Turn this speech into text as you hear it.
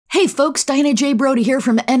Hey folks, Diana J. Brodie here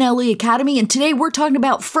from NLE Academy, and today we're talking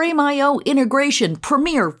about Frame.io integration,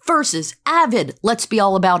 Premiere versus Avid. Let's be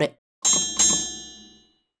all about it.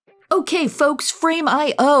 Okay folks,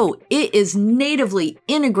 Frame.io, it is natively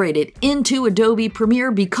integrated into Adobe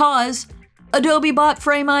Premiere because Adobe bought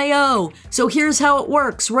Frame.io. So here's how it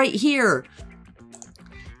works right here.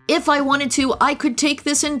 If I wanted to, I could take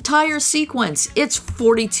this entire sequence. It's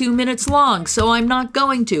 42 minutes long, so I'm not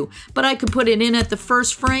going to. But I could put it in at the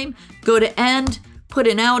first frame, go to end, put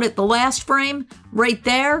it out at the last frame, right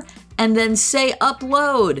there, and then say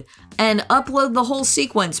upload, and upload the whole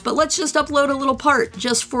sequence. But let's just upload a little part,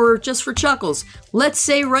 just for chuckles. Let's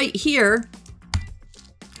say right here,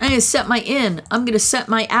 I'm gonna set my in, I'm gonna set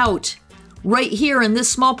my out. Right here in this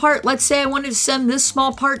small part, let's say I wanted to send this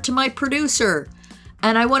small part to my producer.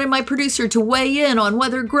 And I wanted my producer to weigh in on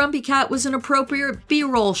whether Grumpy Cat was an appropriate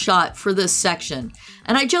B-roll shot for this section.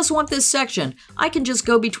 And I just want this section. I can just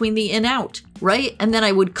go between the in out, right? And then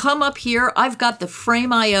I would come up here. I've got the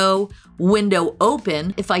Frame.io window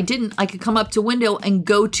open. If I didn't, I could come up to window and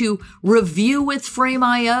go to review with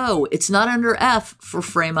Frame.io. It's not under F for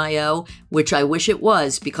Frame.io, which I wish it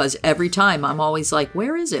was, because every time I'm always like,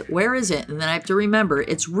 where is it? Where is it? And then I have to remember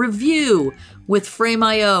it's review with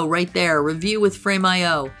Frame.io right there. Review with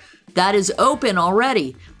Frame.io. That is open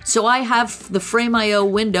already. So I have the Frame.io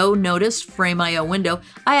window, notice Frame.io window.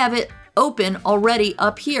 I have it open already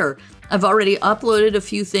up here. I've already uploaded a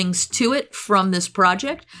few things to it from this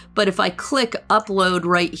project, but if I click upload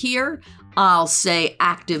right here, I'll say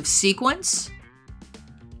active sequence.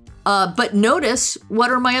 But notice,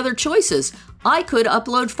 what are my other choices? I could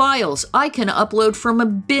upload files. I can upload from a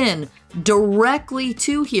bin directly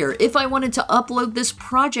to here. If I wanted to upload this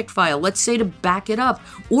project file, let's say to back it up,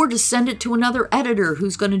 or to send it to another editor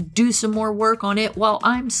who's going to do some more work on it while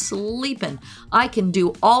I'm sleeping, I can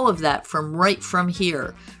do all of that right from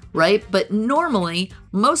here. Right? But normally,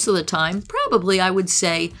 most of the time, probably I would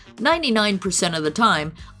say 99% of the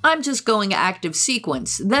time, I'm just going active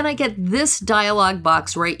sequence. Then I get this dialog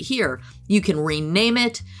box right here. You can rename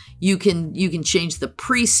it. You can change the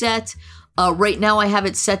preset. Right now I have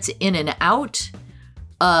it set to in and out.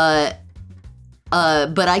 But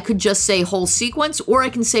I could just say whole sequence, or I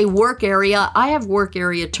can say work area. I have work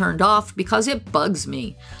area turned off because it bugs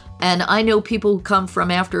me. And I know people who come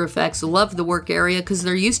from After Effects love the work area because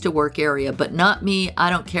they're used to work area, but not me.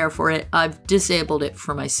 I don't care for it. I've disabled it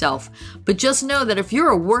for myself. But just know that if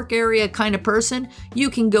you're a work area kind of person,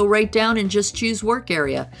 you can go right down and just choose work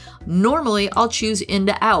area. Normally, I'll choose in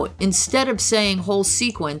to out. Instead of saying whole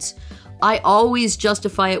sequence, I always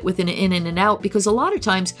justify it with an in and an out, because a lot of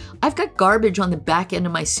times I've got garbage on the back end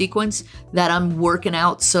of my sequence that I'm working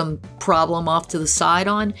out some problem off to the side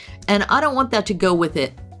on, and I don't want that to go with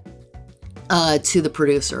it. To the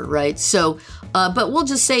producer, right? So, but we'll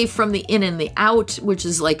just say from the in and the out, which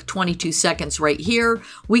is like 22 seconds right here.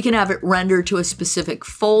 We can have it render to a specific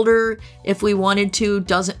folder if we wanted to,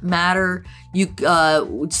 doesn't matter. You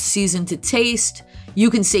season to taste. You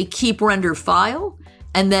can say keep render file,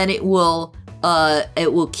 and then it will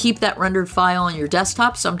keep that rendered file on your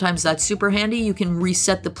desktop. Sometimes that's super handy. You can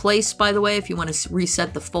reset the place, by the way, if you want to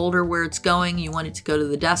reset the folder where it's going, you want it to go to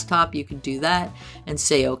the desktop, you can do that and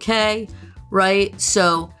say okay. Right?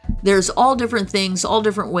 So there's all different things, all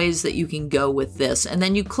different ways that you can go with this. And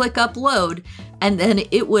then you click upload, and then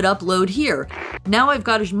it would upload here. Now I've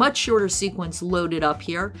got a much shorter sequence loaded up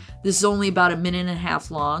here. This is only about 1.5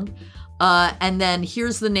 minutes long. And then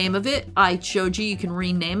here's the name of it. I showed you can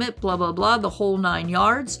rename it, blah, blah, blah, the whole 9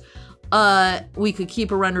 yards. We could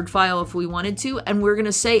keep a rendered file if we wanted to, and we're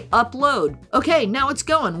gonna say upload. Okay, now it's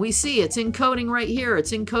going. We see it's encoding right here.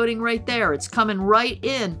 It's encoding right there. It's coming right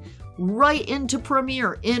into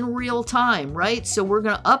Premiere in real time, right? So we're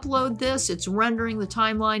gonna upload this. It's rendering the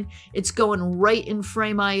timeline. It's going right in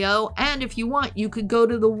Frame.io. And if you want, you could go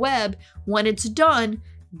to the web when it's done,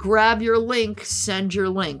 grab your link, send your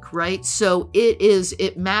link, right? So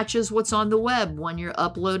it matches what's on the web when you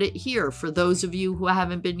upload it here, for those of you who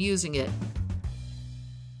haven't been using it.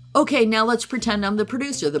 Okay, now let's pretend I'm the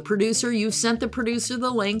producer. The producer, you've sent the producer the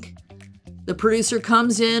link. The producer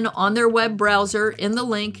comes in on their web browser in the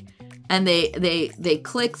link, and they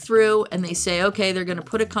click through and they say, okay, they're gonna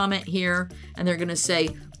put a comment here, and they're gonna say,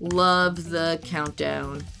 love the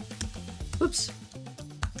countdown. Oops.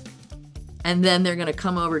 And then they're gonna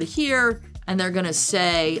come over to here, and they're gonna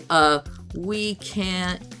say, we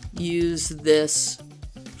can't use this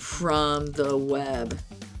from the web.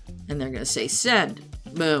 And they're gonna say send,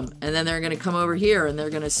 boom. And then they're gonna come over here and they're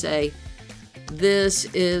gonna say, this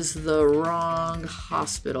is the wrong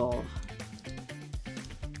hospital.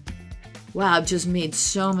 Wow, I've just made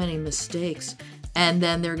so many mistakes. and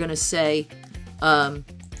then they're going to say,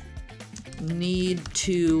 need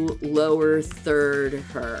to lower third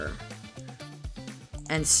her,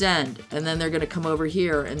 and send. And then they're going to come over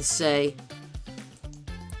here and say,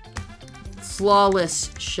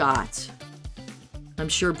 flawless shot. I'm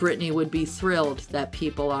sure Brittany would be thrilled that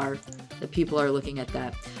people are looking at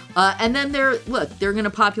that. And then they're going to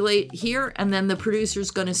populate here, and then the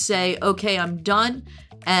producer's going to say, okay, I'm done.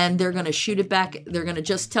 And they're going to shoot it back. They're going to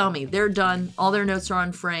just tell me they're done. All their notes are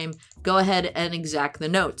on frame. Go ahead and exact the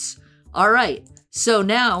notes. All right. So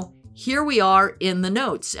now here we are in the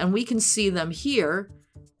notes, and we can see them here.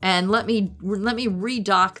 And let me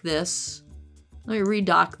redock this. Let me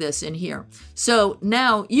redock this in here. So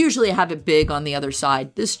now, usually I have it big on the other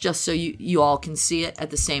side. This is just so you all can see it at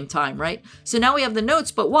the same time, right? So now we have the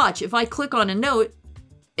notes, but watch, if I click on a note,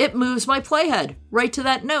 it moves my playhead right to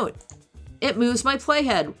that note. It moves my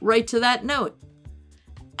playhead right to that note.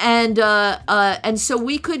 And so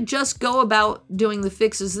we could just go about doing the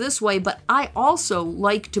fixes this way, but I also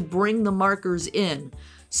like to bring the markers in.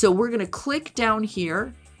 So we're going to click down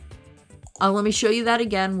here. Let me show you that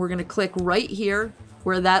again. We're going to click right here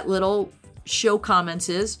where that little show comments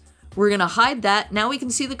is. We're going to hide that. Now we can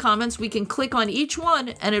see the comments. We can click on each one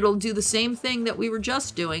and it'll do the same thing that we were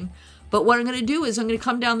just doing. But what I'm going to do is I'm going to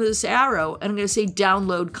come down to this arrow and I'm going to say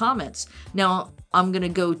download comments. Now I'm going to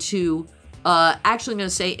go to, actually I'm going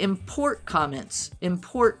to say import comments,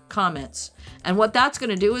 import comments. And what that's going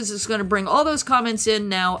to do is it's going to bring all those comments in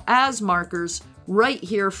now as markers right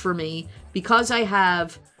here for me because I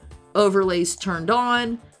have overlays turned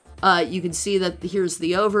on. You can see that here's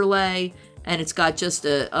the overlay and it's got just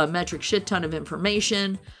a metric shit ton of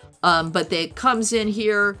information. But it comes in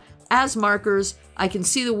here as markers. I can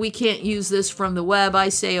see that we can't use this from the web. I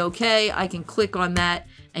say, okay, I can click on that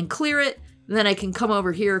and clear it. Then I can come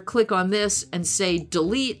over here, click on this and say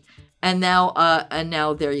delete. And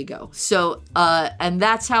now there you go. So, and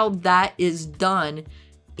that's how that is done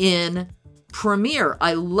in Premiere.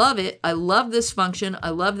 I love it. I love this function. I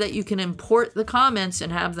love that you can import the comments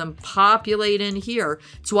and have them populate in here.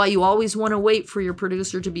 It's why you always want to wait for your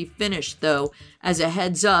producer to be finished, though, as a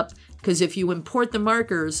heads up, because if you import the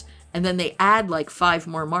markers and then they add like 5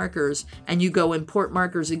 more markers and you go import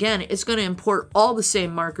markers again, it's going to import all the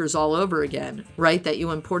same markers all over again, right, that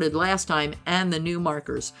you imported last time and the new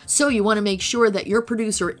markers. So you want to make sure that your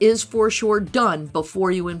producer is for sure done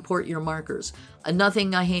before you import your markers.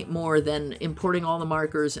 Nothing I hate more than importing all the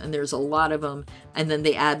markers and there's a lot of them and then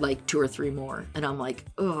they add like 2 or 3 more and I'm like,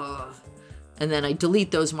 ugh. And then I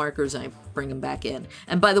delete those markers and I bring them back in.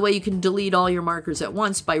 And by the way, you can delete all your markers at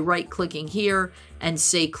once by right-clicking here and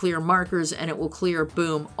say clear markers, and it will clear,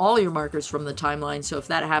 boom, all your markers from the timeline. So if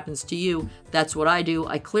that happens to you, that's what I do.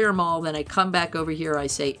 I clear them all, then I come back over here, I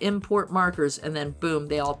say import markers, and then boom,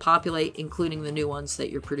 they all populate, including the new ones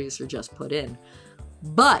that your producer just put in.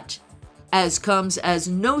 But, as comes as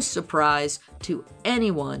no surprise to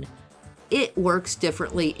anyone, it works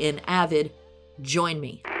differently in Avid. Join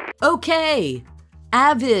me. Okay,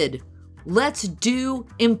 Avid, let's do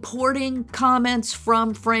importing comments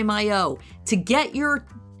from Frame.io. To get your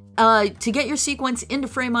sequence into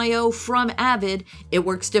Frame.io from Avid, it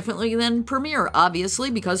works differently than Premiere,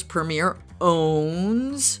 obviously, because Premiere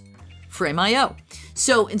owns Frame.io.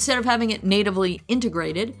 So instead of having it natively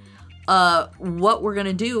integrated, what we're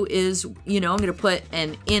gonna do is, I'm gonna put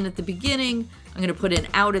an in at the beginning, I'm going to put an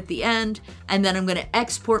out at the end, and then I'm going to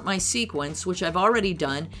export my sequence, which I've already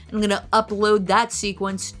done. And I'm going to upload that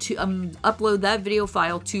sequence to, upload that video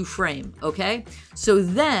file to Frame, okay? So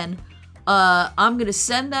then I'm going to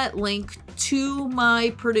send that link to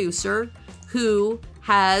my producer who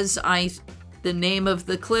has, the name of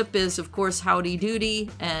the clip is, of course, Howdy Doody,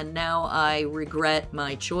 and now I regret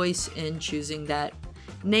my choice in choosing that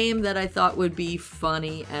name that I thought would be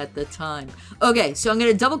funny at the time. Okay, so I'm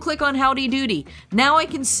going to double click on Howdy Doody. Now I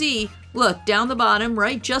can see, look, down the bottom,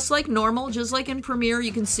 right, just like normal, just like in Premiere,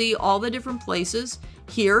 you can see all the different places.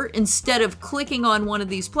 Here, instead of clicking on one of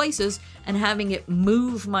these places and having it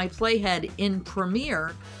move my playhead in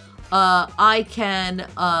Premiere, I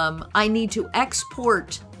need to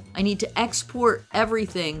export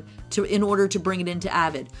everything in order to bring it into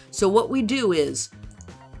Avid. So what we do is,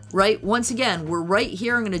 right, once again, we're right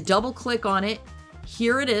here. I'm going to double click on it.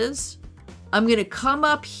 Here it is. I'm going to come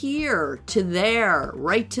up here to there,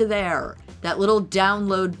 right to there, that little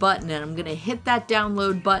download button, and I'm going to hit that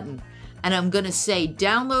download button. And I'm going to say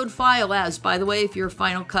download file as, by the way, if you're a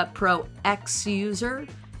Final Cut Pro X user,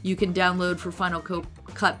 you can download for Final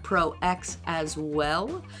Cut Pro X as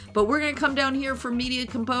well. But we're going to come down here for Media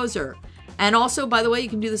Composer. And also, by the way, you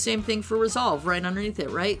can do the same thing for Resolve right underneath it,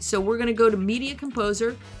 right? So we're going to go to Media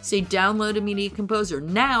Composer, say download a Media Composer.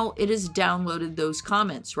 Now it has downloaded those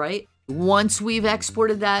comments, right? Once we've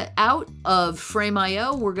exported that out of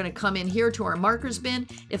Frame.io, we're going to come in here to our markers bin.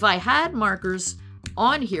 If I had markers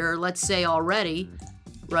on here, let's say already,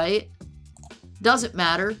 right? Doesn't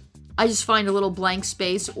matter. I just find a little blank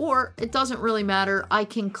space, or it doesn't really matter. I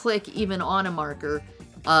can click even on a marker.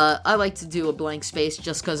 I like to do a blank space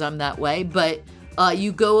just because I'm that way, but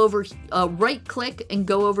you go over, right click and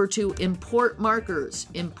go over to import markers,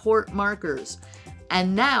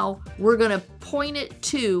 and now we're going to point it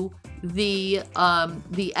to the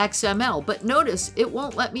XML. But notice it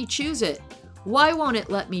won't let me choose it. Why won't it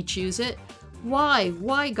let me choose it?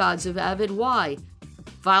 Why, gods of Avid, why?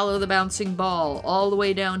 Follow the bouncing ball all the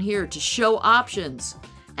way down here to show options.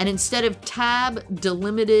 And instead of tab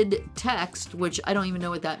delimited text, which I don't even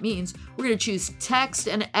know what that means, we're going to choose text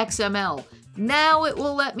and XML. Now it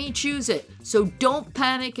will let me choose it. So don't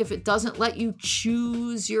panic if it doesn't let you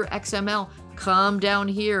choose your XML. Come down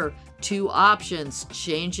here to options,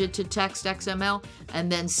 change it to text XML,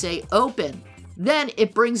 and then say open. Then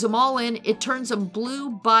it brings them all in. It turns them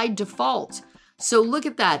blue by default. So look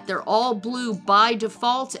at that. They're all blue by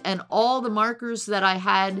default, and all the markers that I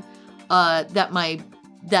had, that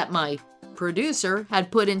my producer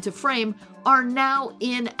had put into Frame are now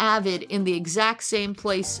in Avid in the exact same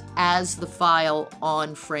place as the file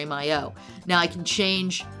on Frame.io. Now I can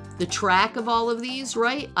change the track of all of these,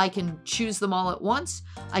 right? I can choose them all at once.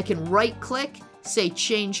 I can right click, say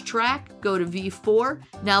change track, go to V4.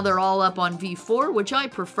 Now they're all up on V4, which I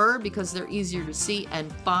prefer because they're easier to see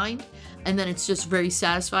and find. And then it's just very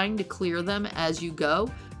satisfying to clear them as you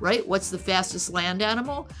go, right? What's the fastest land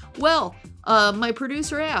animal? Well, my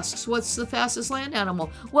producer asks, what's the fastest land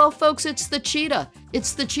animal? Well, folks, it's the cheetah.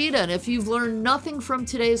 It's the cheetah. And if you've learned nothing from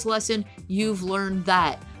today's lesson, you've learned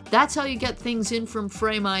that. That's how you get things in from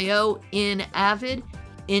Frame.io in Avid.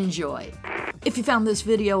 Enjoy. If you found this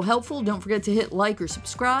video helpful, don't forget to hit like or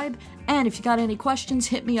subscribe. And if you got any questions,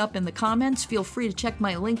 hit me up in the comments. Feel free to check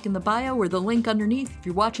my link in the bio or the link underneath if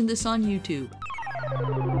you're watching this on YouTube.